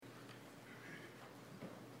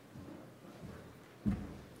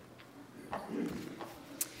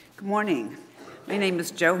Good morning. My name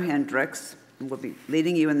is Jo Hendricks, and we'll be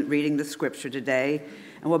leading you in reading the scripture today.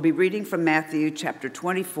 And we'll be reading from Matthew chapter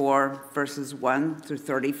 24, verses 1 through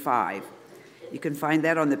 35. You can find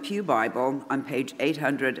that on the Pew Bible on page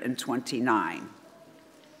 829.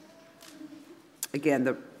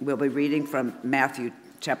 Again, we'll be reading from Matthew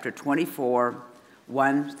chapter 24,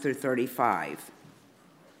 1 through 35.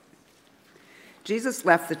 Jesus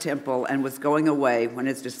left the temple and was going away when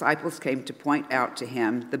his disciples came to point out to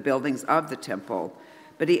him the buildings of the temple.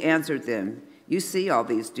 But he answered them, "You see all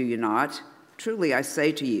these, do you not? Truly I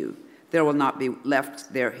say to you, there will not be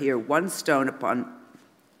left here one stone upon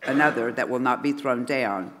another that will not be thrown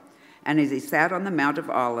down." And as he sat on the Mount of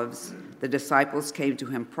Olives, the disciples came to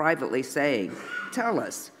him privately, saying, "Tell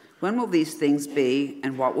us, when will these things be,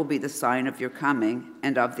 and what will be the sign of your coming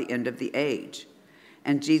and of the end of the age?"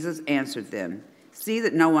 And Jesus answered them, "See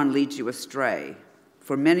that no one leads you astray,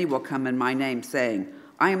 for many will come in my name, saying,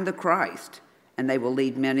 'I am the Christ,' and they will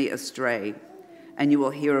lead many astray. And you will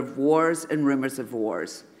hear of wars and rumors of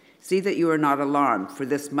wars. See that you are not alarmed, for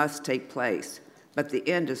this must take place, but the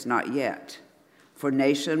end is not yet. For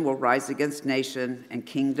nation will rise against nation, and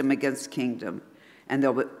kingdom against kingdom, and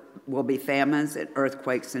there will be famines and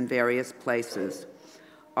earthquakes in various places.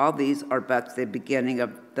 All these are but the beginning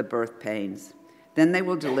of the birth pains. Then they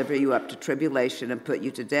will deliver you up to tribulation and put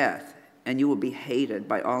you to death, and you will be hated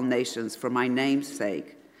by all nations for my name's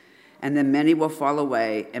sake. And then many will fall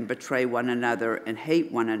away and betray one another and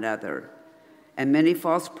hate one another. And many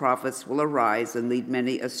false prophets will arise and lead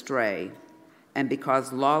many astray. And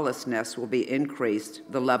because lawlessness will be increased,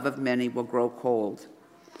 the love of many will grow cold.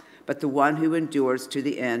 But the one who endures to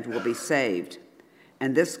the end will be saved.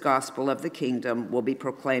 And this gospel of the kingdom will be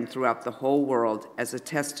proclaimed throughout the whole world as a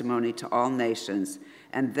testimony to all nations,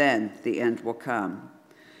 and then the end will come.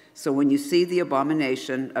 So when you see the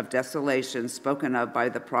abomination of desolation spoken of by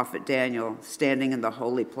the prophet Daniel standing in the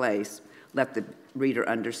holy place, let the reader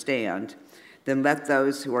understand. Then let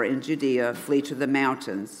those who are in Judea flee to the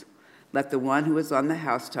mountains. Let the one who is on the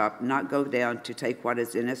housetop not go down to take what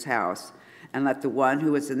is in his house, and let the one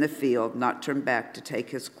who is in the field not turn back to take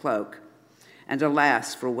his cloak. And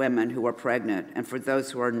alas, for women who are pregnant and for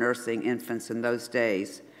those who are nursing infants in those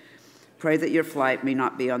days. Pray that your flight may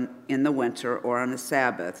not be in the winter or on a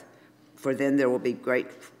Sabbath, for then there will be great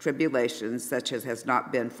tribulation, such as has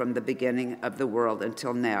not been from the beginning of the world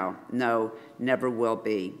until now. No, never will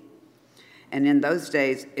be. And in those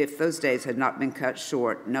days, if those days had not been cut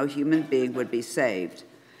short, no human being would be saved.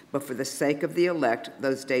 But for the sake of the elect,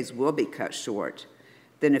 those days will be cut short.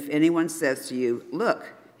 Then if anyone says to you,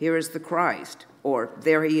 "Look, here is the Christ," or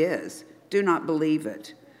 "There he is," do not believe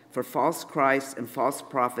it. For false Christs and false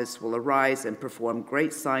prophets will arise and perform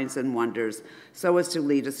great signs and wonders, so as to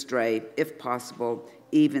lead astray, if possible,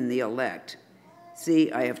 even the elect.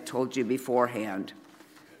 See, I have told you beforehand.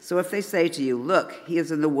 So if they say to you, "Look, he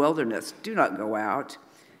is in the wilderness," do not go out.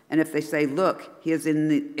 And if they say, "Look, he is in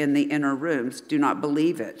the inner rooms," do not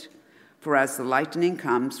believe it. For as the lightning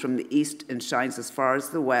comes from the east and shines as far as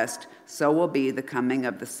the west, so will be the coming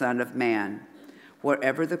of the Son of Man.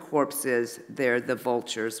 Wherever the corpse is, there the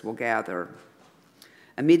vultures will gather.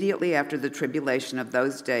 Immediately after the tribulation of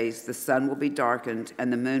those days, the sun will be darkened,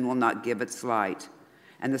 and the moon will not give its light.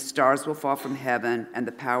 And the stars will fall from heaven, and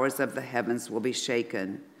the powers of the heavens will be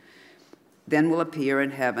shaken. Then will appear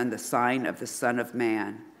in heaven the sign of the Son of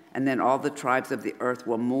Man. And then all the tribes of the earth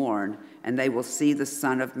will mourn, and they will see the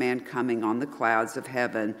Son of Man coming on the clouds of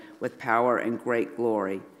heaven with power and great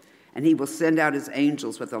glory. And he will send out his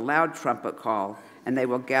angels with a loud trumpet call, and they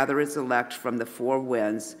will gather his elect from the four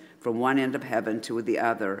winds, from one end of heaven to the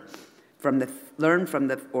other. From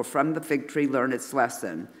the fig tree learn its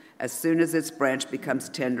lesson. As soon as its branch becomes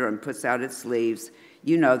tender and puts out its leaves,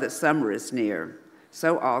 you know that summer is near.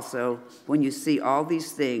 So also, when you see all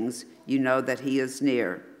these things, you know that he is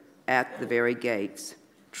near, at the very gates.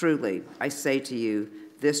 Truly, I say to you,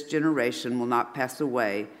 this generation will not pass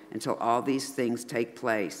away until all these things take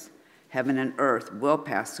place. Heaven and earth will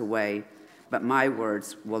pass away, but my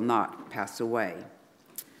words will not pass away.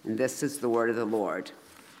 And this is the word of the Lord.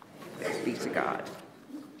 Thanks be to God.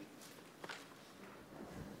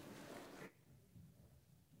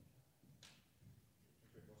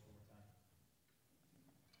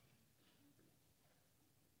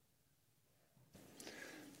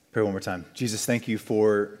 Pray one more time. Jesus, thank you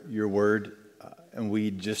for your word. And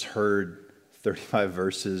we just heard 35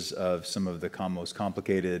 verses of some of the most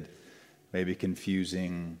complicated, maybe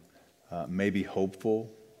confusing, maybe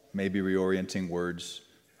hopeful, maybe reorienting words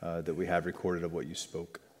that we have recorded of what you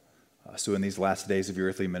spoke. So in these last days of your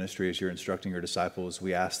earthly ministry, as you're instructing your disciples,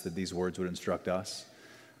 we ask that these words would instruct us.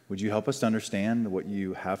 Would you help us to understand what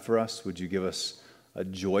you have for us? Would you give us a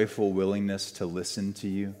joyful willingness to listen to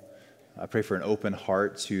you? I pray for an open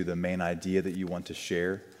heart to the main idea that you want to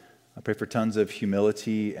share. I pray for tons of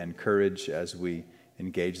humility and courage as we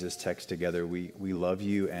engage this text together. We love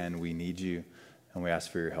you and we need you, and we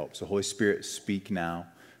ask for your help. So Holy Spirit, speak now.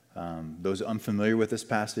 Those unfamiliar with this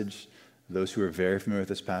passage, those who are very familiar with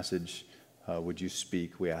this passage, would you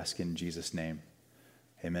speak? We ask in Jesus' name.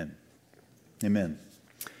 Amen. Amen.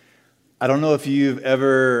 I don't know if you've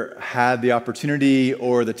ever had the opportunity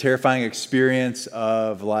or the terrifying experience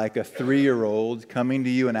of like a 3-year-old coming to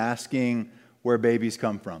you and asking where babies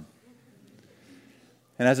come from.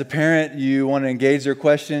 And as a parent, you want to engage their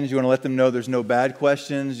questions. You want to let them know there's no bad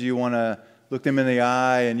questions. You want to look them in the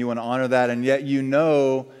eye and you want to honor that. And yet you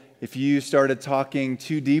know if you started talking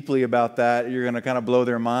too deeply about that, you're going to kind of blow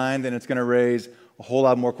their mind and it's going to raise a whole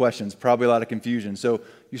lot more questions, probably a lot of confusion. So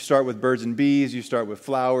you start with birds and bees, you start with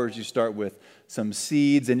flowers, you start with some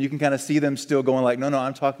seeds, and you can kind of see them still going like, no,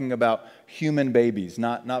 I'm talking about human babies,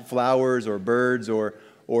 not flowers or birds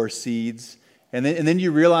or seeds. And then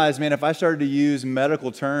you realize, man, if I started to use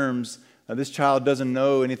medical terms, this child doesn't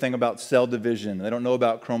know anything about cell division. They don't know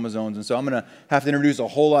about chromosomes. And so I'm going to have to introduce a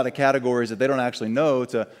whole lot of categories that they don't actually know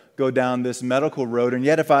to go down this medical road. And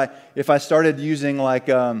yet if I started using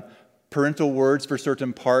like parental words for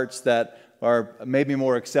certain parts that are maybe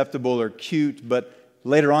more acceptable or cute, but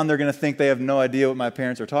later on they're going to think they have no idea what my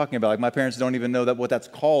parents are talking about. Like my parents don't even know what that's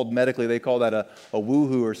called medically. They call that a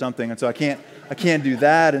woohoo or something. And so I can't do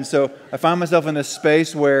that. And so I find myself in this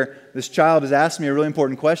space where this child has asked me a really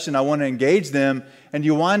important question. I want to engage them. And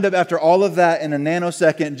you wind up after all of that in a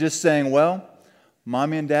nanosecond just saying, well,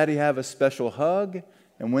 mommy and daddy have a special hug.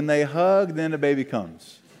 And when they hug, then a baby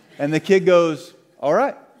comes. And the kid goes, all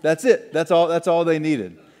right, that's it. That's all they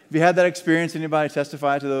needed. Have you had that experience? Anybody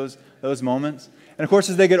testify to those moments? And of course,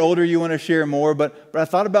 as they get older, you want to share more. But I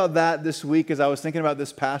thought about that this week as I was thinking about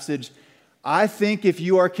this passage. I think if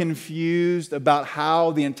you are confused about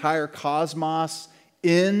how the entire cosmos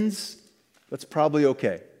ends, that's probably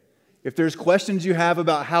okay. If there's questions you have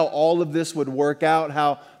about how all of this would work out,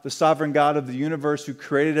 how the sovereign God of the universe who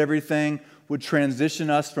created everything would transition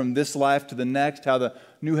us from this life to the next, how the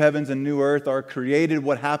new heavens and new earth are created,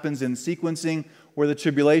 what happens in sequencing, where the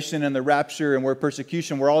tribulation and the rapture and where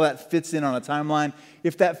persecution, where all that fits in on a timeline.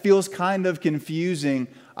 If that feels kind of confusing,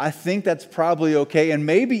 I think that's probably okay and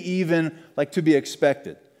maybe even like to be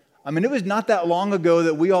expected. I mean, it was not that long ago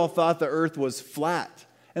that we all thought the earth was flat.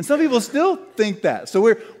 And some people still think that. So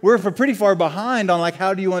we're pretty far behind on like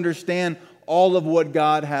how do you understand all of what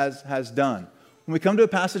God has done. When we come to a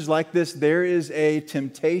passage like this, there is a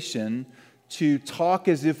temptation to talk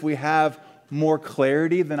as if we have more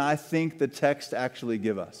clarity than I think the text actually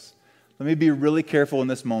give us. Let me be really careful in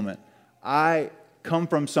this moment. I come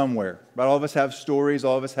from somewhere, right? All of us have stories,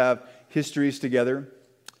 all of us have histories together.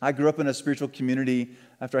 I grew up in a spiritual community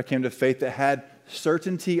after I came to faith that had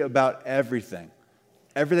certainty about everything.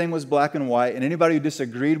 Everything was black and white, and anybody who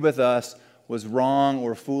disagreed with us was wrong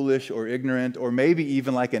or foolish or ignorant or maybe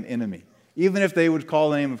even like an enemy. Even if they would call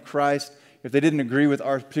the name of Christ, if they didn't agree with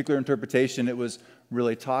our particular interpretation, it was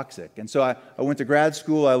really toxic. And so I went to grad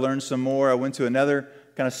school, I learned some more, I went to another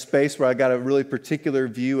kind of space where I got a really particular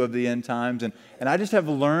view of the end times. And I just have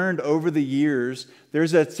learned over the years,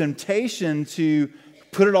 there's a temptation to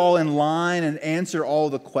put it all in line and answer all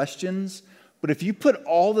the questions. But if you put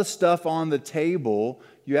all the stuff on the table,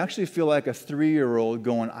 you actually feel like a 3-year-old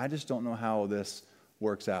going, I just don't know how this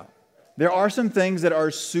works out. There are some things that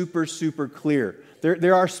are super, super clear.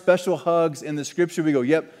 There are special hugs in the scripture. We go,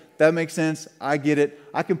 yep, that makes sense. I get it.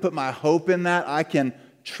 I can put my hope in that. I can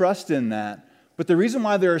trust in that. But the reason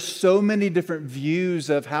why there are so many different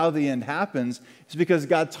views of how the end happens is because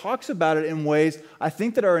God talks about it in ways I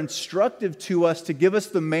think that are instructive to us to give us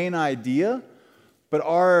the main idea, but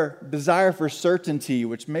our desire for certainty,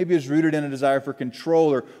 which maybe is rooted in a desire for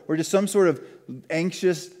control or just some sort of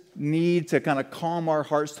anxious need to kind of calm our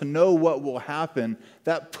hearts to know what will happen,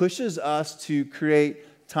 that pushes us to create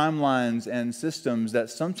timelines and systems that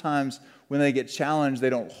sometimes when they get challenged, they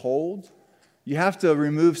don't hold. You have to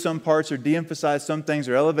remove some parts or de-emphasize some things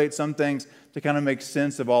or elevate some things to kind of make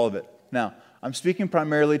sense of all of it. Now, I'm speaking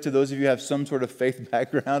primarily to those of you who have some sort of faith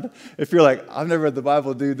background. If you're like, I've never read the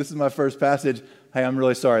Bible, dude, this is my first passage. Hey, I'm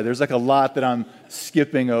really sorry. There's like a lot that I'm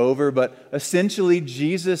skipping over. But essentially,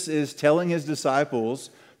 Jesus is telling his disciples,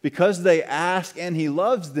 because they ask and he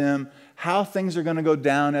loves them, how things are going to go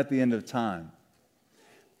down at the end of time.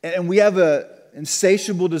 And we have an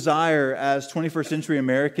insatiable desire as 21st century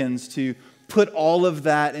Americans to put all of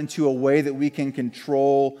that into a way that we can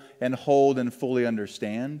control and hold and fully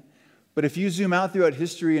understand. But if you zoom out throughout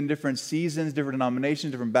history in different seasons, different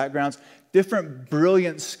denominations, different backgrounds, different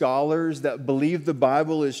brilliant scholars that believe the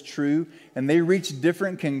Bible is true, and they reach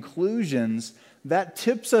different conclusions, that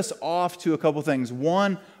tips us off to a couple things.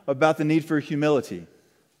 One, about the need for humility.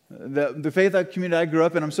 The faith community I grew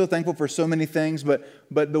up in, I'm so thankful for so many things, but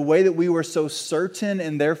the way that we were so certain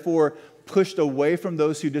and therefore pushed away from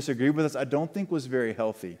those who disagreed with us, I don't think was very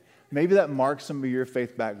healthy. Maybe that marks some of your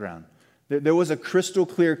faith background. There was a crystal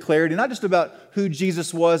clear clarity, not just about who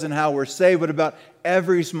Jesus was and how we're saved, but about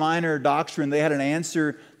every minor doctrine. They had an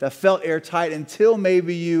answer that felt airtight until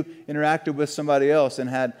maybe you interacted with somebody else and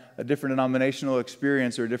had a different denominational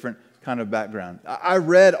experience or a different kind of background. I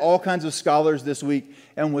read all kinds of scholars this week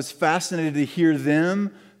and was fascinated to hear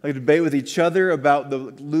them debate with each other about the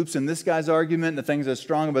loops in this guy's argument, the things that's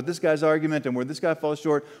strong about this guy's argument, and where this guy falls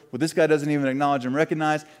short, what this guy doesn't even acknowledge and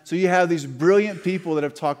recognize. So you have these brilliant people that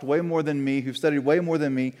have talked way more than me, who've studied way more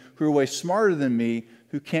than me, who are way smarter than me,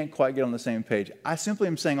 who can't quite get on the same page. I simply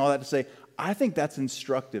am saying all that to say, I think that's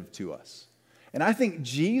instructive to us. And I think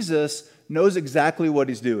Jesus knows exactly what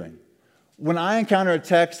he's doing. When I encounter a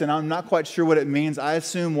text and I'm not quite sure what it means, I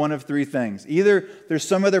assume one of three things. Either there's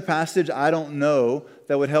some other passage I don't know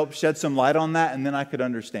that would help shed some light on that, and then I could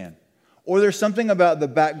understand. Or there's something about the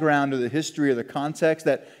background or the history or the context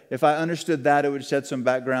that if I understood that, it would shed some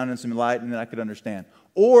background and some light, and then I could understand.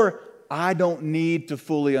 Or I don't need to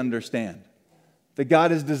fully understand. That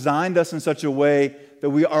God has designed us in such a way that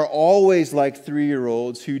we are always like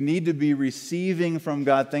 3-year-olds who need to be receiving from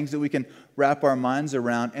God things that we can wrap our minds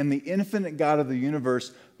around. And the infinite God of the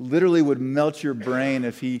universe literally would melt your brain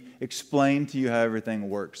if he explained to you how everything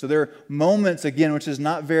works. So there are moments, again, which is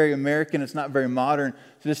not very American, it's not very modern,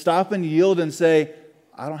 to stop and yield and say,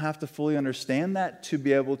 I don't have to fully understand that to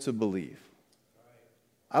be able to believe.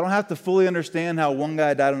 I don't have to fully understand how one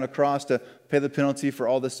guy died on a cross to pay the penalty for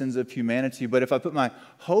all the sins of humanity, but if I put my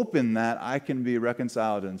hope in that, I can be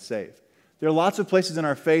reconciled and saved. There are lots of places in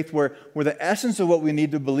our faith where the essence of what we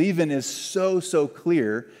need to believe in is so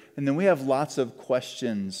clear, and then we have lots of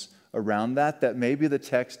questions around that maybe the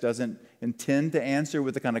text doesn't intend to answer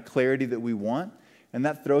with the kind of clarity that we want, and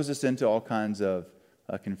that throws us into all kinds of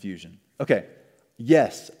confusion. Okay,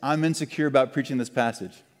 yes, I'm insecure about preaching this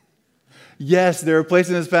passage. Yes, there are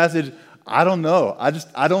places in this passage, I don't know.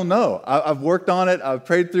 I don't know. I've worked on it. I've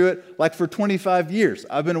prayed through it. Like for 25 years,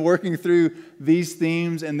 I've been working through these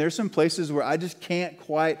themes, and there's some places where I just can't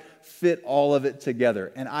quite fit all of it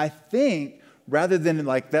together. And I think rather than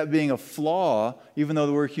like that being a flaw, even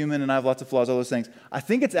though we're human and I have lots of flaws, all those things, I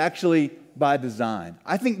think it's actually by design.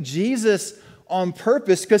 I think Jesus, on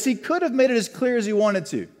purpose, because he could have made it as clear as he wanted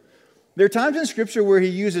to. There are times in Scripture where he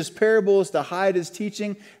uses parables to hide his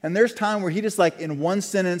teaching, and there's time where he just like in one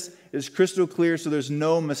sentence is crystal clear so there's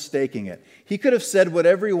no mistaking it. He could have said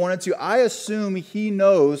whatever he wanted to. I assume he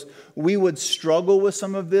knows we would struggle with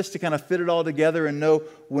some of this to kind of fit it all together and know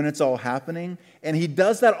when it's all happening. And he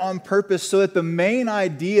does that on purpose so that the main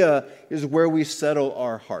idea is where we settle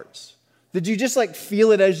our hearts. Did you just like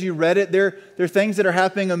feel it as you read it? There are things that are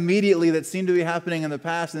happening immediately that seem to be happening in the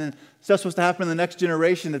past, and then stuff's supposed to happen in the next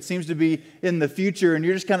generation that seems to be in the future, and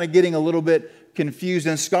you're just kind of getting a little bit confused.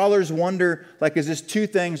 And scholars wonder, like, is this 2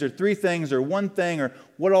 things or 3 things or 1 thing, or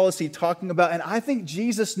what all is he talking about? And I think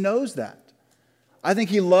Jesus knows that. I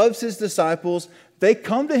think he loves his disciples. They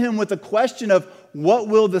come to him with a question of, what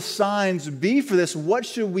will the signs be for this? What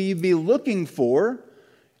should we be looking for?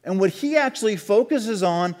 And what he actually focuses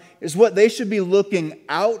on is what they should be looking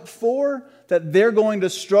out for, that they're going to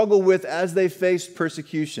struggle with as they face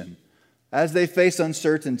persecution, as they face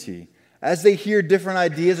uncertainty, as they hear different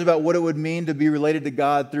ideas about what it would mean to be related to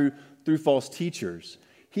God through false teachers.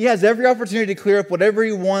 He has every opportunity to clear up whatever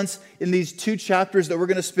he wants in these 2 chapters that we're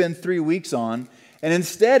going to spend 3 weeks on. And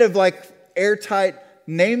instead of like airtight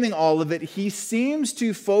naming all of it, he seems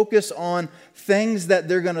to focus on things that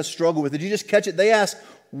they're going to struggle with. Did you just catch it? They ask,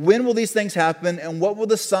 when will these things happen, and what will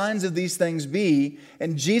the signs of these things be?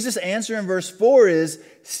 And Jesus' answer in verse 4 is,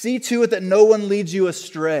 see to it that no one leads you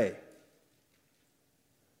astray.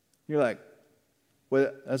 You're like,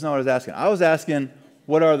 well, that's not what I was asking. I was asking,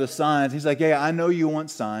 what are the signs? He's like, yeah, I know you want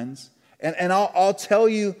signs, and I'll tell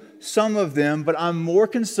you some of them, but I'm more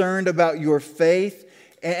concerned about your faith,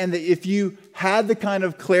 and that if you had the kind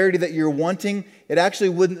of clarity that you're wanting, it actually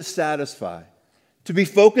wouldn't satisfy. To be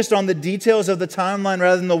focused on the details of the timeline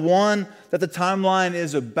rather than the one that the timeline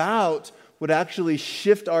is about would actually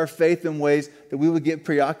shift our faith in ways that we would get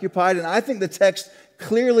preoccupied. And I think the text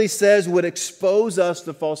clearly says would expose us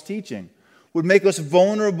to false teaching, would make us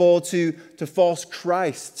vulnerable to false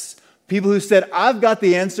Christs. People who said, I've got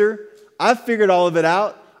the answer, I've figured all of it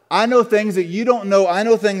out, I know things that you don't know. I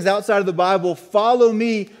know things outside of the Bible. Follow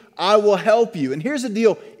me. I will help you. And here's the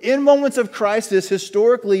deal. In moments of crisis,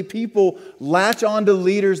 historically, people latch on to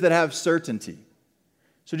leaders that have certainty.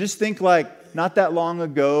 So just think like not that long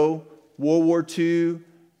ago, World War II,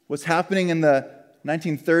 what's happening in the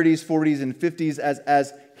 1930s, 40s, and 50s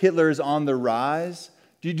as Hitler is on the rise.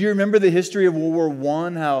 Do you remember the history of World War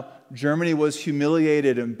I, how Germany was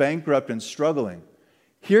humiliated and bankrupt and struggling?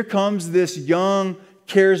 Here comes this young,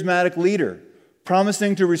 charismatic leader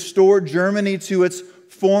promising to restore Germany to its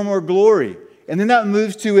former glory. And then that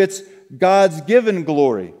moves to its God's given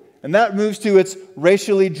glory. And that moves to its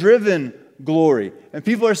racially driven glory. And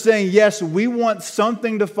people are saying, yes, we want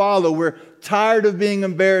something to follow. We're tired of being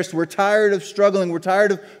embarrassed. We're tired of struggling. We're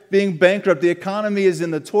tired of being bankrupt. The economy is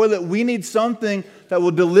in the toilet. We need something that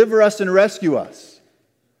will deliver us and rescue us.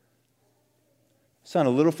 Sound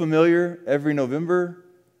a little familiar every November?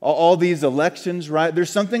 All these elections, right? There's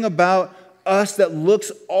something about us that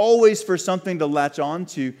looks always for something to latch on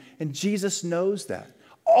to, and Jesus knows that.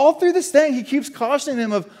 All through this thing, he keeps cautioning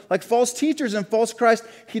them of like false teachers and false Christ.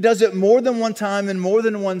 He does it more than one time in more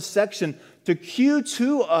than one section to cue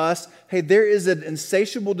to us, hey, there is an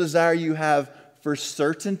insatiable desire you have for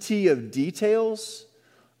certainty of details.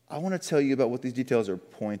 I want to tell you about what these details are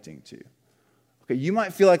pointing to. Okay, you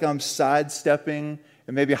might feel like I'm sidestepping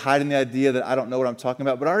and maybe hiding the idea that I don't know what I'm talking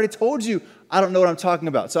about, but I already told you I don't know what I'm talking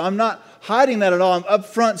about. So I'm not hiding that at all. I'm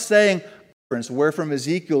upfront saying, where from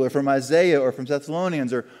Ezekiel or from Isaiah or from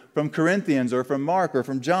Thessalonians or from Corinthians or from Mark or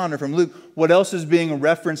from John or from Luke, what else is being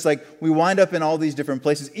referenced? Like we wind up in all these different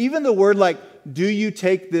places. Even the word like, do you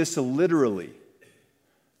take this literally?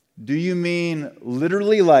 Do you mean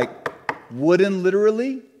literally like wooden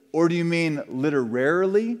literally? Or do you mean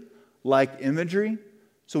literarily like imagery?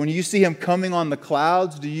 So when you see him coming on the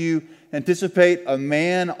clouds, do you anticipate a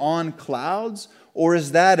man on clouds? Or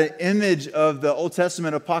is that an image of the Old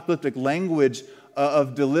Testament apocalyptic language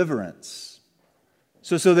of deliverance?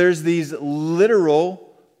 So there's these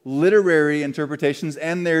literal, literary interpretations,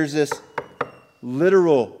 and there's this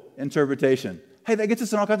literal interpretation. Hey, that gets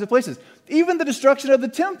us in all kinds of places. Even the destruction of the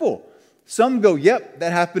temple. Some go, yep,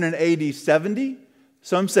 that happened in AD 70.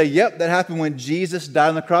 Some say, yep, that happened when Jesus died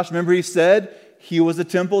on the cross. Remember he said, he was the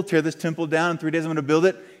temple, tear this temple down, in 3 days I'm going to build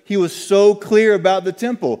it. He was so clear about the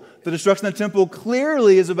temple. The destruction of the temple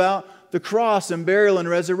clearly is about the cross and burial and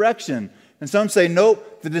resurrection. And some say,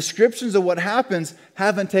 nope, the descriptions of what happens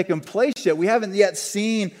haven't taken place yet. We haven't yet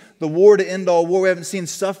seen the war to end all war. We haven't seen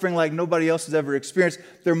suffering like nobody else has ever experienced.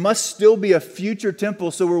 There must still be a future temple,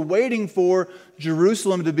 so we're waiting for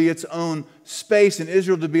Jerusalem to be its own space and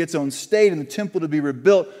Israel to be its own state and the temple to be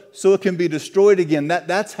rebuilt so it can be destroyed again.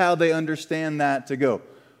 That's how they understand that to go.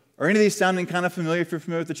 Are any of these sounding kind of familiar if you're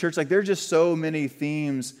familiar with the church? Like there are just so many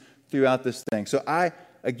themes throughout this thing. So I,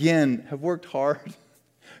 again, have worked hard,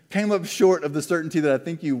 came up short of the certainty that I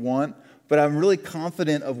think you want, but I'm really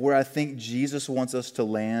confident of where I think Jesus wants us to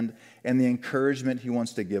land and the encouragement he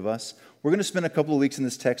wants to give us. We're going to spend a couple of weeks in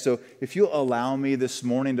this text, so if you'll allow me this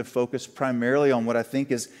morning to focus primarily on what I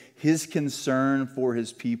think is his concern for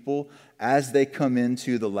his people as they come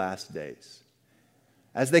into the last days.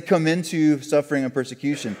 As they come into suffering and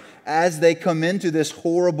persecution, as they come into this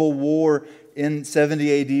horrible war in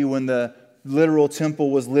 70 AD when the literal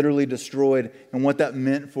temple was literally destroyed and what that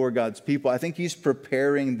meant for God's people, I think he's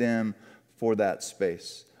preparing them for that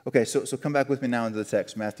space. Okay, so come back with me now into the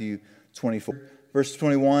text, Matthew 24. Verse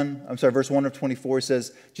 1 of 24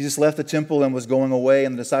 says, Jesus left the temple and was going away,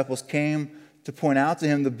 and the disciples came to point out to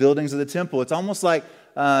him the buildings of the temple. It's almost like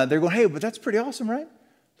they're going, hey, but that's pretty awesome, right?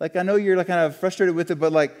 Like, I know you're like kind of frustrated with it,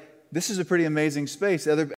 but like, this is a pretty amazing space.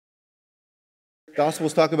 The other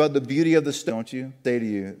Gospels talk about the beauty of the stone, don't you? Say to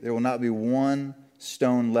you, there will not be one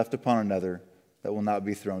stone left upon another that will not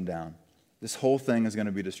be thrown down. This whole thing is going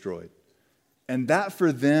to be destroyed. And that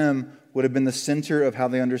for them would have been the center of how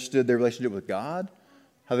they understood their relationship with God,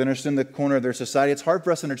 how they understood the corner of their society. It's hard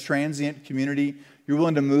for us in a transient community. You're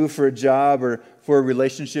willing to move for a job or for a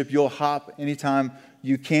relationship. You'll hop anytime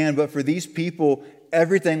you can. But for these people,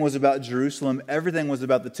 everything was about Jerusalem. Everything was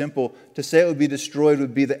about the temple. To say it would be destroyed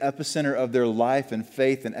would be the epicenter of their life and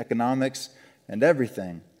faith and economics and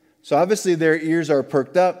everything. So obviously their ears are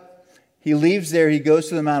perked up. He leaves there. He goes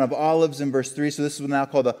to the Mount of Olives in verse 3. So this is now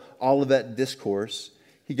called the Olivet Discourse.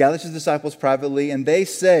 He gathers his disciples privately, and they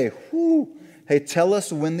say, hey, tell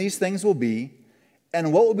us when these things will be,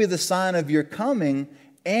 and what will be the sign of your coming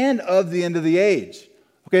and of the end of the age.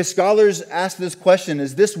 Okay, scholars ask this question.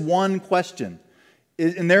 Is this one question?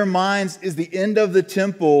 In their minds, is the end of the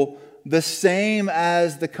temple the same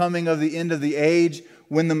as the coming of the end of the age?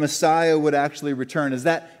 when the Messiah would actually return? Is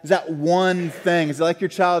that one thing? Is it like your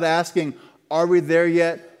child asking, are we there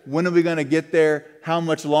yet? When are we going to get there? How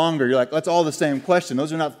much longer? You're like, that's all the same question.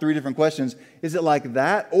 Those are not three different questions. Is it like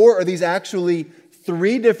that? Or are these actually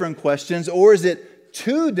three different questions? Or is it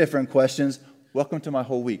two different questions? Welcome to my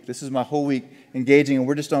whole week. This is my whole week engaging, and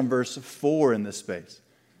we're just on verse 4 in this space.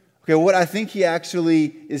 Okay, what I think he actually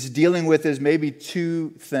is dealing with is maybe two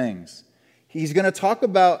things. He's going to talk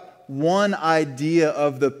about one idea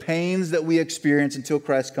of the pains that we experience until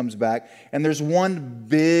Christ comes back, and there's one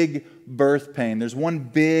big birth pain. There's one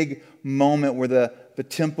big moment where the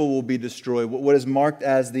temple will be destroyed, what is marked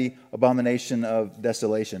as the abomination of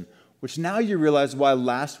desolation, which now you realize why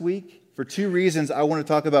last week, for two reasons, I want to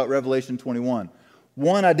talk about Revelation 21.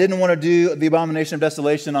 One, I didn't want to do the abomination of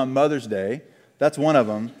desolation on Mother's Day. That's one of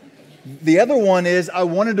them. The other one is I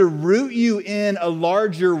wanted to root you in a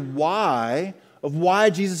larger why of why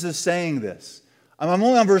Jesus is saying this. I'm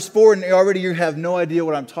only on verse 4, and already you have no idea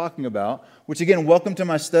what I'm talking about, which again, welcome to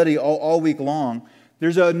my study all week long.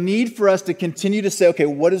 There's a need for us to continue to say, okay,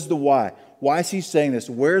 what is the why? Why is he saying this?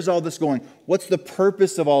 Where's all this going? What's the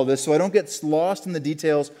purpose of all this? So I don't get lost in the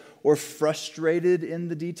details or frustrated in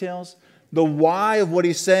the details. The why of what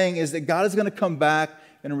he's saying is that God is going to come back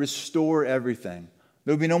and restore everything.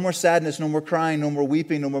 There will be no more sadness, no more crying, no more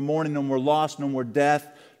weeping, no more mourning, no more loss, no more death,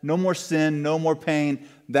 no more sin, no more pain.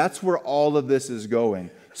 That's where all of this is going.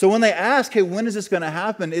 So when they ask, hey, when is this going to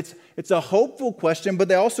happen? It's a hopeful question, but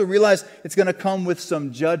they also realize it's going to come with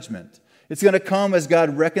some judgment. It's going to come as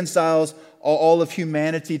God reconciles all of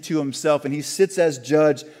humanity to himself, and he sits as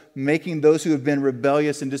judge, making those who have been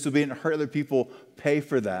rebellious and disobedient and hurt other people pay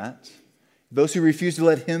for that. Those who refuse to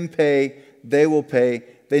let him pay, they will pay.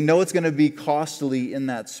 They know it's going to be costly in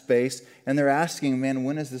that space, and they're asking, man,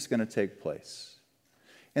 when is this going to take place?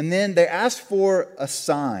 And then they ask for a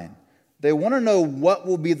sign. They want to know what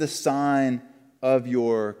will be the sign of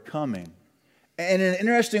your coming. And in an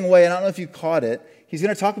interesting way, and I don't know if you caught it, he's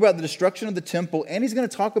going to talk about the destruction of the temple, and he's going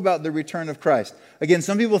to talk about the return of Christ. Again,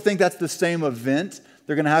 some people think that's the same event.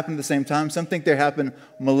 They're going to happen at the same time. Some think they happen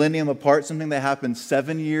millennium apart. Some think they happen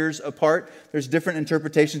 7 years apart. There's different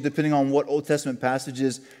interpretations depending on what Old Testament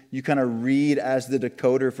passages you kind of read as the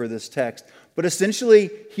decoder for this text. But essentially,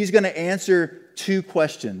 he's going to answer two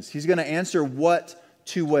questions. He's going to answer what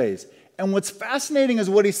two ways. And what's fascinating is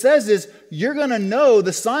what he says is, you're going to know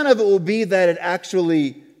the sign of it will be that it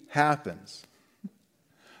actually happens.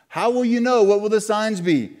 How will you know? What will the signs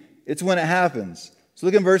be? It's when it happens. So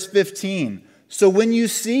look in verse 15. So when you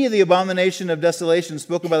see the abomination of desolation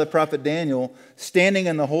spoken by the prophet Daniel standing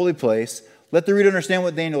in the holy place, let the reader understand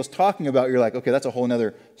what Daniel is talking about. You're like, okay, that's a whole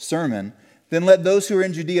other sermon. Then let those who are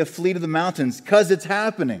in Judea flee to the mountains, because it's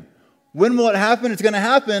happening. When will it happen? It's going to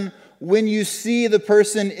happen when you see the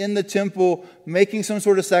person in the temple making some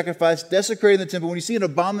sort of sacrifice, desecrating the temple. When you see an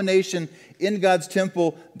abomination in God's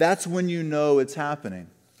temple, that's when you know it's happening.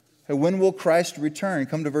 And when will Christ return?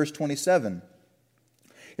 Come to verse 27.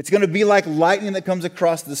 It's going to be like lightning that comes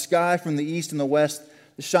across the sky from the east and the west.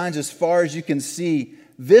 It shines as far as you can see.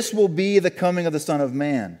 This will be the coming of the Son of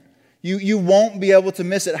Man. You won't be able to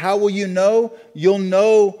miss it. How will you know? You'll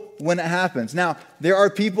know when it happens. Now, there are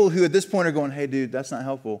people who at this point are going, hey, dude, that's not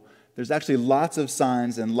helpful. There's actually lots of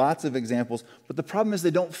signs and lots of examples, but the problem is they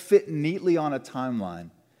don't fit neatly on a timeline.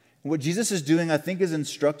 What Jesus is doing, I think, is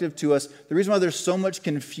instructive to us. The reason why there's so much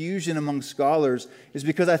confusion among scholars is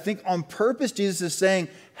because I think on purpose Jesus is saying,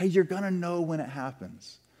 hey, you're going to know when it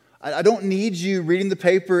happens. I don't need you reading the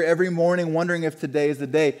paper every morning wondering if today is the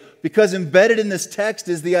day, because embedded in this text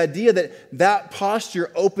is the idea that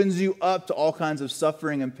posture opens you up to all kinds of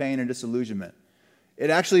suffering and pain and disillusionment.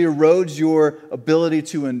 It actually erodes your ability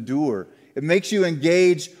to endure. It makes you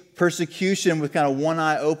engage persecution with kind of one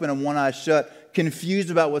eye open and one eye shut,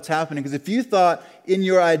 confused about what's happening. Because if you thought in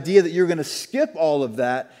your idea that you're going to skip all of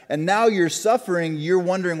that, and now you're suffering, you're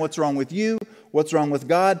wondering what's wrong with you, what's wrong with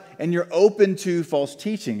God, and you're open to false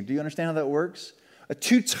teaching. Do you understand how that works?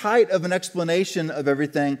 Too tight of an explanation of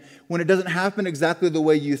everything, when it doesn't happen exactly the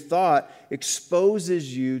way you thought,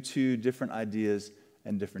 exposes you to different ideas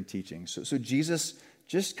and different teachings. So Jesus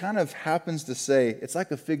just kind of happens to say, it's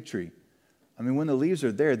like a fig tree. I mean, when the leaves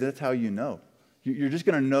are there, that's how you know. You're just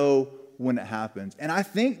going to know when it happens. And I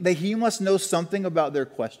think that he must know something about their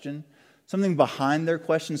question, something behind their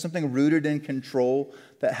question, something rooted in control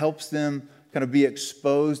that helps them kind of be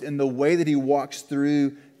exposed in the way that he walks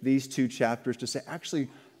through these two chapters to say, actually,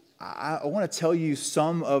 I want to tell you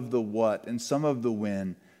some of the what and some of the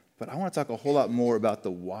when, but I want to talk a whole lot more about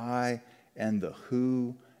the why and the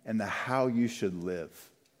who and the how you should live.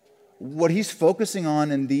 What he's focusing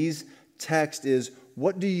on in these texts is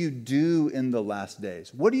what do you do in the last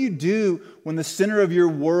days? What do you do when the center of your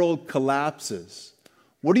world collapses?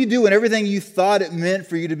 What do you do when everything you thought it meant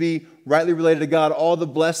for you to be rightly related to God, all the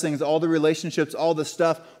blessings, all the relationships, all the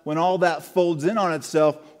stuff, when all that folds in on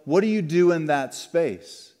itself, what do you do in that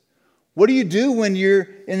space? What do you do when you're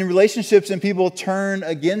in relationships and people turn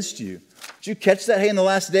against you? Did you catch that? Hey, in the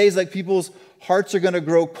last days, like people's hearts are going to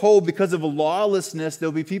grow cold because of a lawlessness.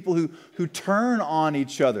 There'll be people who turn on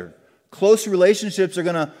each other. Close relationships are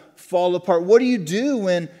going to fall apart. What do you do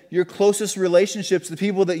when your closest relationships, the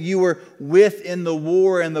people that you were with in the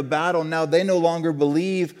war and the battle, now they no longer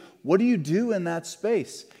believe? What do you do in that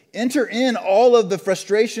space? Enter in all of the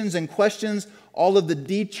frustrations and questions, all of the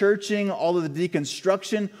de-churching, all of the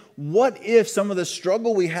deconstruction. What if some of the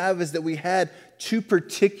struggle we have is that we had too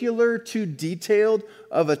particular, too detailed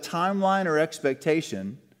of a timeline or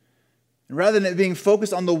expectation? And rather than it being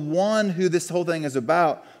focused on the one who this whole thing is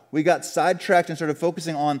about, we got sidetracked and started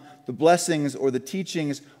focusing on the blessings or the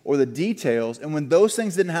teachings or the details. And when those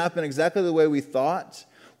things didn't happen exactly the way we thought,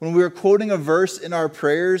 when we were quoting a verse in our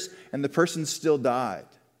prayers and the person still died,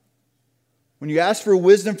 when you asked for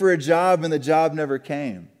wisdom for a job and the job never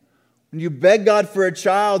came, when you begged God for a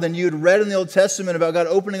child and you had read in the Old Testament about God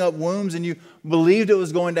opening up wombs and you believed it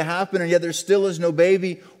was going to happen and yet there still is no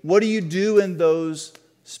baby, what do you do in those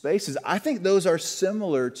spaces? I think those are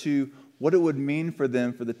similar to what it would mean for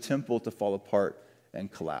them for the temple to fall apart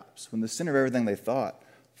and collapse. When the center of everything they thought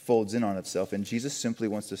folds in on itself. And Jesus simply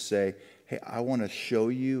wants to say, hey, I want to show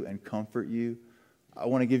you and comfort you. I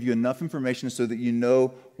want to give you enough information so that you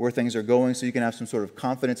know where things are going, so you can have some sort of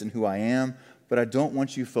confidence in who I am. But I don't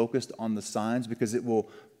want you focused on the signs because it will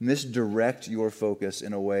misdirect your focus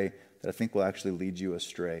in a way that I think will actually lead you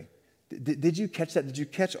astray. Did you catch that? Did you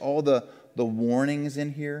catch all the warnings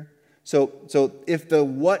in here? So if the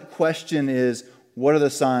what question is, what are the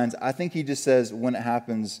signs? I think he just says, when it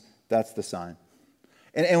happens, that's the sign.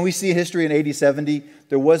 And we see history in AD 70.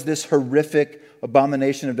 There was this horrific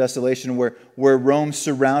abomination of desolation where Rome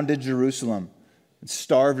surrounded Jerusalem and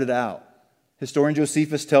starved it out. Historian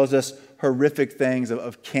Josephus tells us horrific things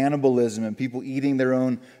of cannibalism and people eating their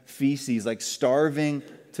own feces, like starving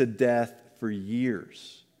to death for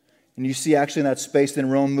years. And you see actually in that space, then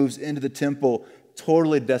Rome moves into the temple,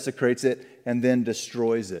 totally desecrates it, and then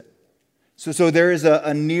destroys it. So there is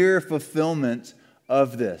a near fulfillment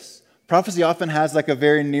of this. Prophecy often has like a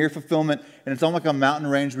very near fulfillment, and it's almost like a mountain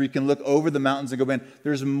range where you can look over the mountains and go, man,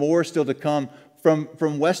 there's more still to come.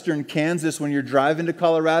 From western Kansas, when you're driving to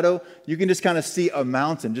Colorado, you can just kind of see a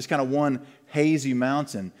mountain, just kind of one hazy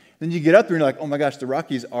mountain. Then you get up there and you're like, oh my gosh, the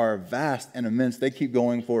Rockies are vast and immense. They keep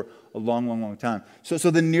going for a long, long, long time. So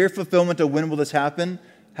the near fulfillment of when will this happen?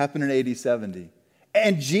 Happened in AD 70.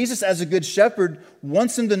 And Jesus, as a good shepherd,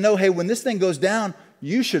 wants them to know, hey, when this thing goes down,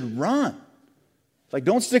 you should run. Like,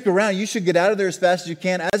 don't stick around. You should get out of there as fast as you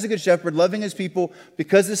can. As a good shepherd, loving his people,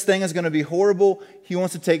 because this thing is going to be horrible, he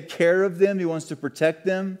wants to take care of them. He wants to protect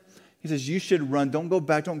them. He says, you should run. Don't go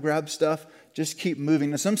back. Don't grab stuff. Just keep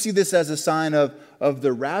moving. Now, some see this as a sign of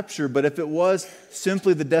the rapture, but if it was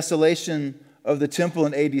simply the desolation of the temple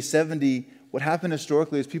in AD 70, what happened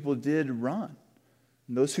historically is people did run.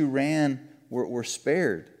 And those who ran were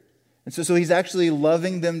spared. And so he's actually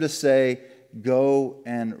loving them to say, go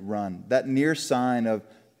and run. That near sign of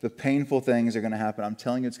the painful things are going to happen. I'm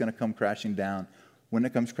telling you, it's going to come crashing down. When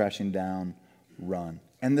it comes crashing down, run.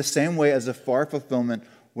 And the same way as a far fulfillment,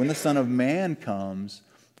 when the Son of Man comes,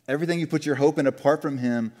 everything you put your hope in apart from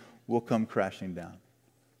him will come crashing down.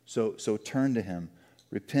 So turn to him.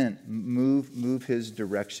 Repent. Move his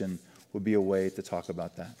direction would be a way to talk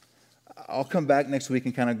about that. I'll come back next week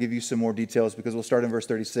and kind of give you some more details because we'll start in verse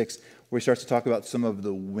 36 where he starts to talk about some of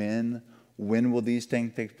the when will these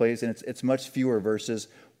things take place? And it's much fewer verses.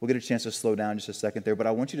 We'll get a chance to slow down just a second there. But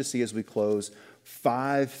I want you to see as we close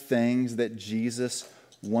 5 things that Jesus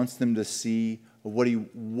wants them to see, what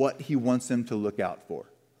he wants them to look out for,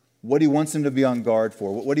 what he wants them to be on guard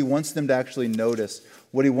for, what he wants them to actually notice,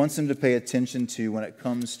 what he wants them to pay attention to when it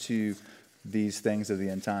comes to these things of the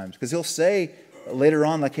end times. Because he'll say later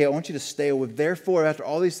on, like, hey, I want you to stay awake. Therefore, after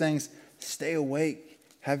all these things, stay awake.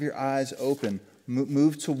 Have your eyes open.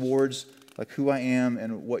 Move towards like who I am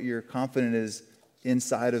and what you're confident is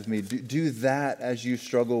inside of me. Do that as you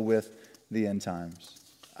struggle with the end times.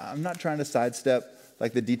 I'm not trying to sidestep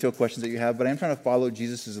like the detailed questions that you have, but I'm trying to follow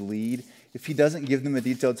Jesus' lead. If he doesn't give them a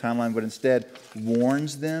detailed timeline, but instead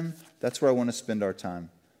warns them, that's where I want to spend our time.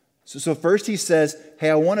 So first he says, hey,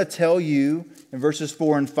 I want to tell you in verses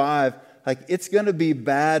 4 and 5, like it's going to be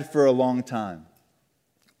bad for a long time.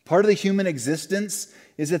 Part of the human existence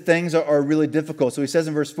is that things are really difficult. So he says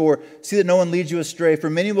in verse 4, see that no one leads you astray. For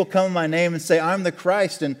many will come in my name and say, I'm the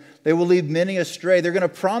Christ, and they will lead many astray. They're going to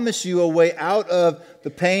promise you a way out of the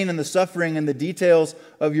pain and the suffering and the details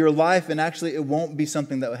of your life, and actually it won't be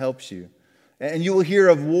something that helps you. And you will hear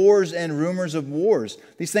of wars and rumors of wars.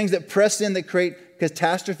 These things that press in, that create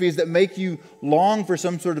catastrophes, that make you long for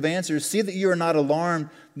some sort of answers. See that you are not alarmed.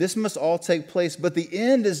 This must all take place, but the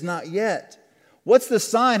end is not yet. What's the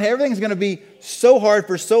sign? Hey, everything's going to be so hard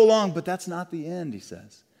for so long, but that's not the end, he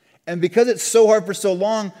says. And because it's so hard for so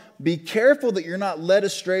long, be careful that you're not led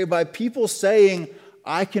astray by people saying,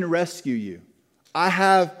 I can rescue you. I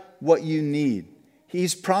have what you need.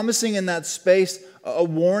 He's promising in that space a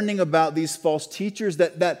warning about these false teachers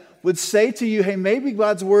that would say to you, hey, maybe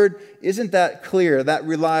God's word isn't that clear, that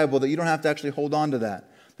reliable, that you don't have to actually hold on to that.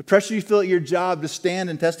 The pressure you feel at your job to stand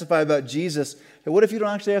and testify about Jesus, hey, what if you don't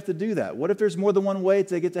actually have to do that? What if there's more than one way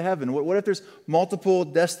to get to heaven? What if there's multiple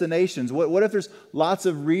destinations? What if there's lots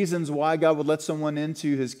of reasons why God would let someone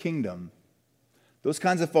into his kingdom? Those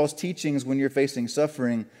kinds of false teachings, when you're facing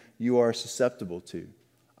suffering, you are susceptible to.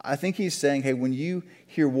 I think he's saying, hey, when you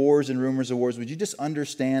hear wars and rumors of wars, would you just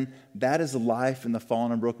understand that is life in the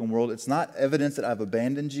fallen and broken world? It's not evidence that I've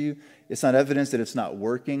abandoned you. It's not evidence that it's not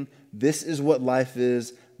working. This is what life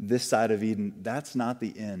is this side of Eden. That's not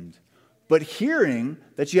the end. But hearing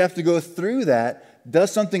that you have to go through that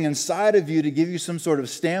does something inside of you to give you some sort of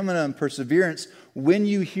stamina and perseverance when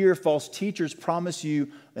you hear false teachers promise you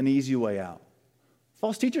an easy way out.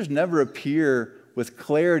 False teachers never appear with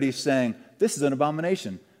clarity saying, this is an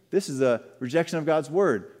abomination. This is a rejection of God's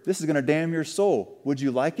word. This is going to damn your soul. Would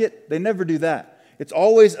you like it? They never do that. It's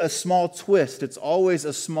always a small twist. It's always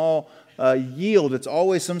a small yield. It's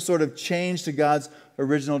always some sort of change to God's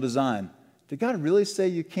original design. Did God really say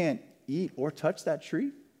you can't eat or touch that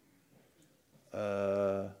tree?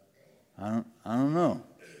 I don't know.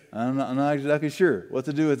 I'm not exactly sure what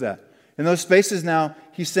to do with that. In those spaces now,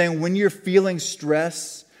 he's saying when you're feeling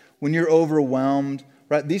stress, when you're overwhelmed,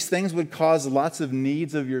 right? These things would cause lots of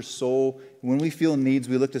needs of your soul. When we feel needs,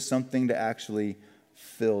 we look to something to actually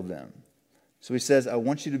fill them. So he says, I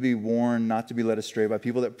want you to be warned not to be led astray by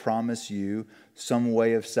people that promise you some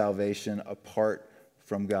way of salvation apart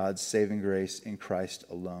from God's saving grace in Christ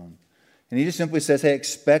alone. And he just simply says, hey,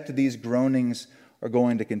 expect these groanings are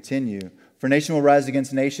going to continue. For nation will rise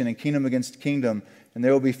against nation and kingdom against kingdom, and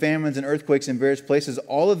there will be famines and earthquakes in various places.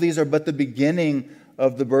 All of these are but the beginning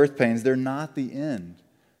of the birth pains. They're not the end.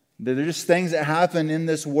 They're just things that happen in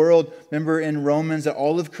this world. Remember in Romans that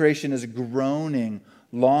all of creation is groaning,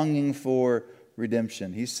 longing for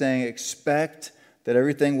redemption. He's saying expect that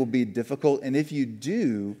everything will be difficult. And if you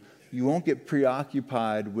do, you won't get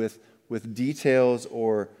preoccupied with details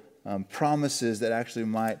or promises that actually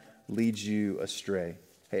might lead you astray.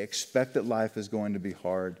 Hey, expect that life is going to be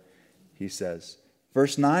hard, he says.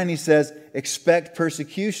 Verse 9, he says, expect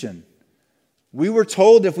persecution. We were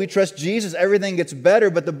told if we trust Jesus, everything gets better,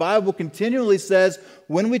 but the Bible continually says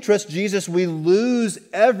when we trust Jesus, we lose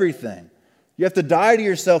everything. You have to die to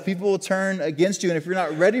yourself. People will turn against you, and if you're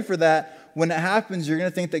not ready for that, when it happens, you're going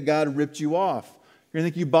to think that God ripped you off. You're going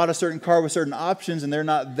to think you bought a certain car with certain options, and they're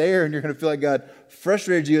not there, and you're going to feel like God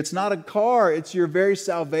frustrated you. It's not a car. It's your very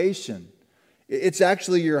salvation. It's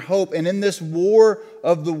actually your hope. And in this war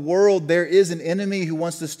of the world, there is an enemy who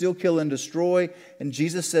wants to steal, kill, and destroy. And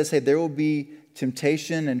Jesus says, hey, there will be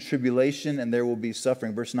temptation and tribulation, and there will be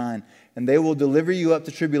suffering. Verse 9, and they will deliver you up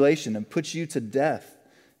to tribulation and put you to death,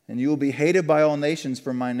 and you will be hated by all nations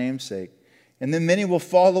for my name's sake. And then many will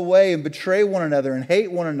fall away and betray one another and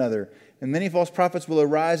hate one another. And many false prophets will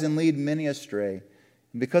arise and lead many astray.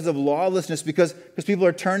 And because of lawlessness, because people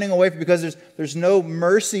are turning away, because there's no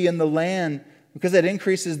mercy in the land, because that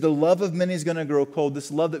increases, the love of many is going to grow cold.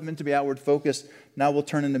 This love that meant to be outward focused now will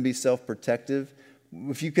turn into be self-protective.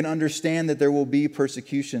 If you can understand that there will be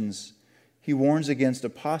persecutions, he warns against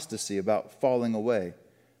apostasy, about falling away.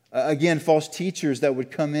 Again, false teachers that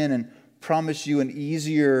would come in and promise you an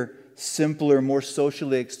easier, simpler, more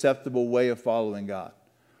socially acceptable way of following God.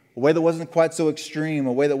 A way that wasn't quite so extreme,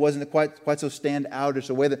 a way that wasn't quite so stand-outish,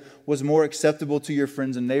 a way that was more acceptable to your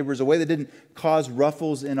friends and neighbors, a way that didn't cause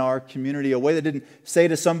ruffles in our community, a way that didn't say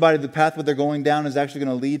to somebody the path that they're going down is actually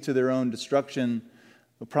going to lead to their own destruction.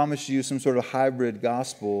 They'll promise you some sort of hybrid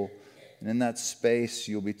gospel, and in that space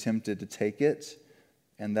you'll be tempted to take it,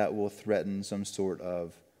 and that will threaten some sort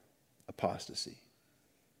of apostasy.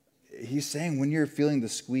 He's saying when you're feeling the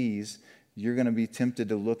squeeze, you're going to be tempted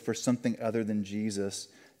to look for something other than Jesus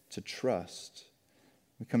to trust.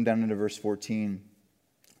 We come down into verse 14.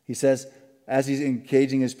 He says, as he's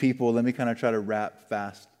engaging his people, let me kind of try to wrap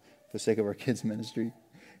fast for the sake of our kids' ministry.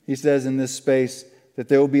 he says in this space that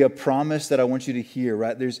there will be a promise that I want you to hear,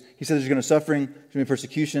 right? He says there's going to be suffering, there's going to be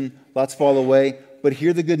persecution, lots fall away. But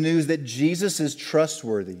hear the good news that Jesus is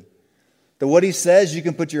trustworthy, that what he says you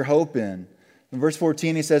can put your hope in. In verse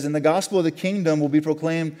 14, he says, and the gospel of the kingdom will be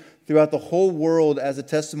proclaimed throughout the whole world as a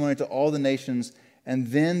testimony to all the nations, and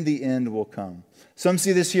then the end will come. Some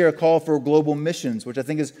see this here a call for global missions, which I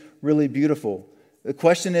think is really beautiful. The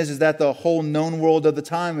question is that the whole known world of the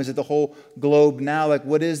time? Is it the whole globe now? Like,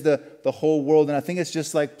 what is the whole world? And I think it's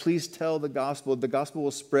just like, please tell the gospel. The gospel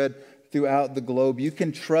will spread throughout the globe. You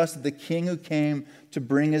can trust that the King who came to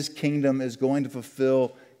bring his kingdom is going to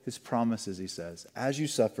fulfill his promises, he says. As you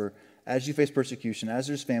suffer, as you face persecution, as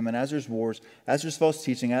there's famine, as there's wars, as there's false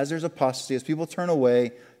teaching, as there's apostasy, as people turn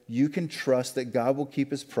away, you can trust that God will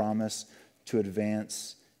keep his promise to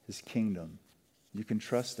advance his kingdom. You can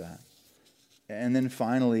trust that. And then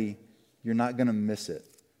finally, you're not going to miss it.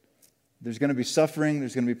 There's going to be suffering,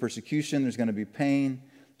 there's going to be persecution, there's going to be pain,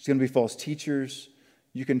 there's going to be false teachers.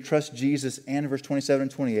 You can trust Jesus, and in verse 27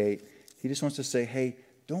 and 28, he just wants to say, hey,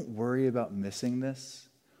 don't worry about missing this.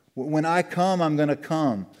 When I come, I'm going to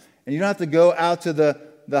come. And you don't have to go out to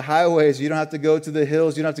the highways. You don't have to go to the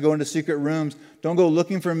hills. You don't have to go into secret rooms. Don't go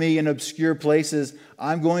looking for me in obscure places.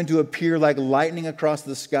 I'm going to appear like lightning across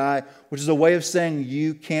the sky, which is a way of saying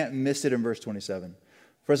you can't miss it in verse 27.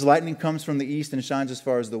 For as lightning comes from the east and shines as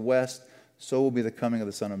far as the west, so will be the coming of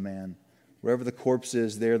the Son of Man. Wherever the corpse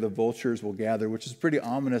is, there the vultures will gather, which is pretty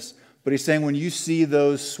ominous. But he's saying when you see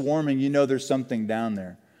those swarming, you know there's something down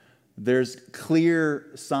there. There's clear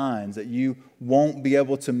signs that you won't be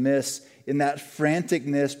able to miss in that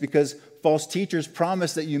franticness because false teachers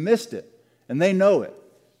promise that you missed it, and they know it.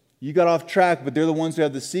 You got off track, but they're the ones who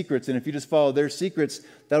have the secrets, and if you just follow their secrets,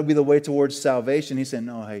 that'll be the way towards salvation. He's saying,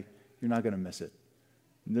 no, hey, you're not going to miss it.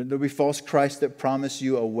 There'll be false Christs that promise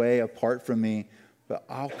you a way apart from me, but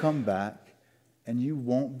I'll come back, and you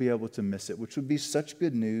won't be able to miss it, which would be such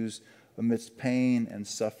good news amidst pain and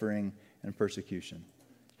suffering and persecution.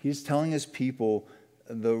 He's telling his people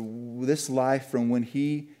this life from when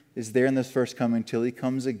he is there in this first coming till he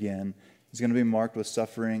comes again is going to be marked with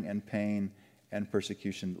suffering and pain and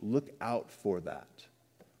persecution. Look out for that.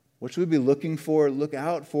 What should we be looking for? Look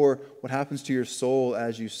out for what happens to your soul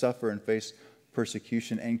as you suffer and face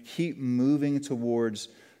persecution, and keep moving towards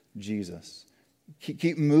Jesus.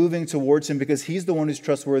 Keep moving towards him because he's the one who's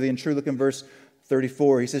trustworthy and true. Look in verse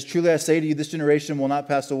 34. He says, truly I say to you, this generation will not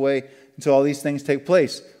pass away until all these things take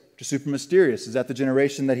place, which is super mysterious. Is that the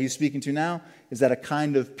generation that he's speaking to now? Is that a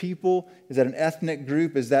kind of people? Is that an ethnic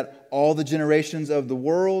group? Is that all the generations of the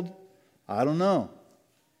world? I don't know.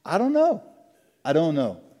 I don't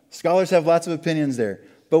know. Scholars have lots of opinions there.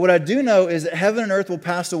 But what I do know is that heaven and earth will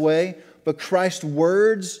pass away, but Christ's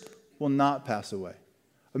words will not pass away.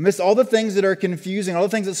 Amidst all the things that are confusing, all the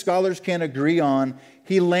things that scholars can't agree on,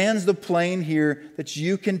 he lands the plane here that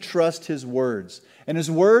you can trust his words. And his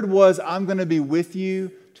word was, I'm going to be with you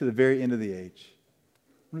to the very end of the age.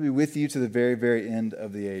 I'm going to be with you to the very, very end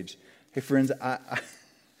of the age. Hey, friends, I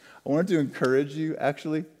wanted to encourage you,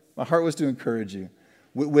 actually. My heart was to encourage you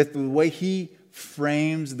with the way he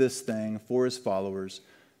frames this thing for his followers.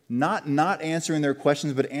 Not answering their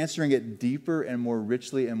questions, but answering it deeper and more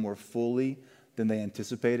richly and more fully than they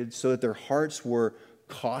anticipated, so that their hearts were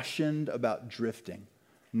cautioned about drifting,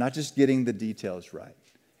 not just getting the details right.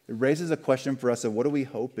 It raises a question for us of what are we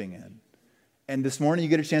hoping in? And this morning you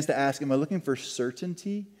get a chance to ask, am I looking for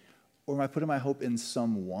certainty, or am I putting my hope in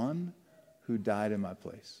someone who died in my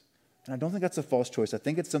place? And I don't think that's a false choice. I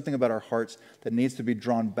think it's something about our hearts that needs to be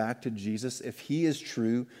drawn back to Jesus. If he is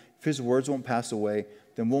true, if his words won't pass away,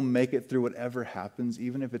 then we'll make it through whatever happens,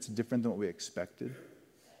 even if it's different than what we expected.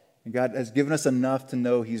 And God has given us enough to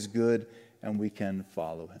know he's good and we can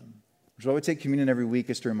follow him. Which is why we take communion every week,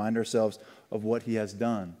 is to remind ourselves of what he has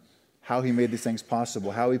done, how he made these things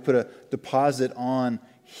possible, how he put a deposit on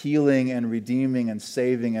healing and redeeming and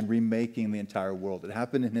saving and remaking the entire world. It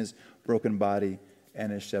happened in his broken body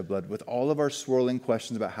and his shed blood. With all of our swirling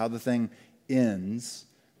questions about how the thing ends,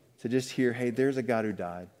 to just hear, hey, there's a God who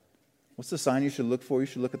died. What's the sign you should look for? You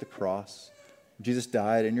should look at the cross. Jesus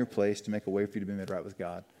died in your place to make a way for you to be made right with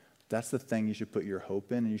God. That's the thing you should put your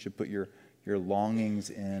hope in, and you should put your longings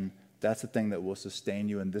in. That's the thing that will sustain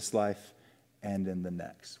you in this life and in the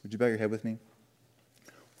next. Would you bow your head with me?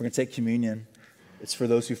 We're going to take communion. It's for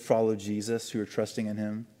those who follow Jesus, who are trusting in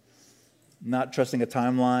him. Not trusting a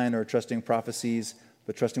timeline or trusting prophecies,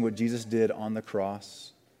 but trusting what Jesus did on the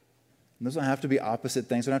cross. And those don't have to be opposite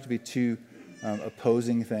things. They don't have to be two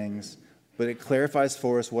opposing things. But it clarifies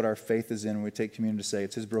for us what our faith is in when we take communion to say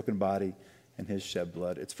it's his broken body and his shed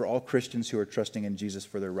blood. It's for all Christians who are trusting in Jesus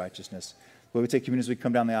for their righteousness. The way we take communion is we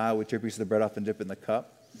come down the aisle, we tear a piece of the bread off and dip it in the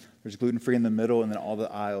cup. There's gluten-free in the middle, and then all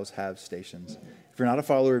the aisles have stations. If you're not a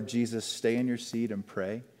follower of Jesus, stay in your seat and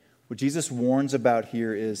pray. What Jesus warns about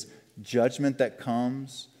here is judgment that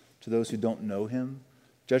comes to those who don't know him,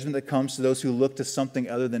 judgment that comes to those who look to something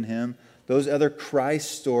other than him, those other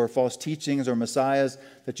Christs or false teachings or messiahs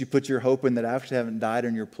that you put your hope in that after having died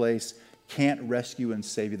in your place can't rescue and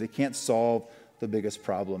save you. They can't solve the biggest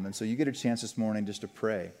problem. And so you get a chance this morning just to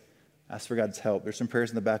pray. Ask for God's help. There's some prayers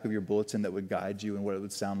in the back of your bulletin that would guide you in what it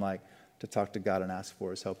would sound like to talk to God and ask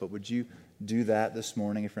for his help. But would you do that this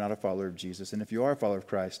morning if you're not a follower of Jesus? And if you are a follower of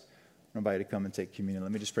Christ, I invite you to come and take communion.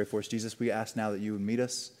 Let me just pray for us. Jesus, we ask now that you would meet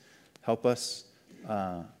us, help us.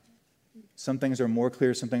 Some things are more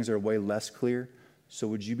clear, some things are way less clear. So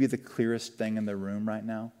would you be the clearest thing in the room right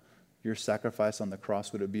now? Your sacrifice on the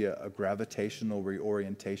cross, would it be a gravitational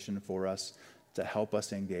reorientation for us to help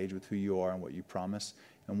us engage with who you are and what you promise,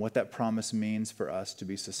 and what that promise means for us to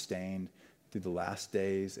be sustained through the last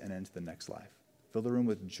days and into the next life? Fill the room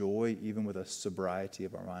with joy, even with a sobriety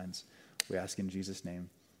of our minds. We ask in Jesus' name,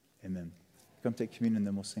 amen. Come take communion, and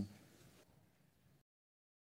then we'll sing.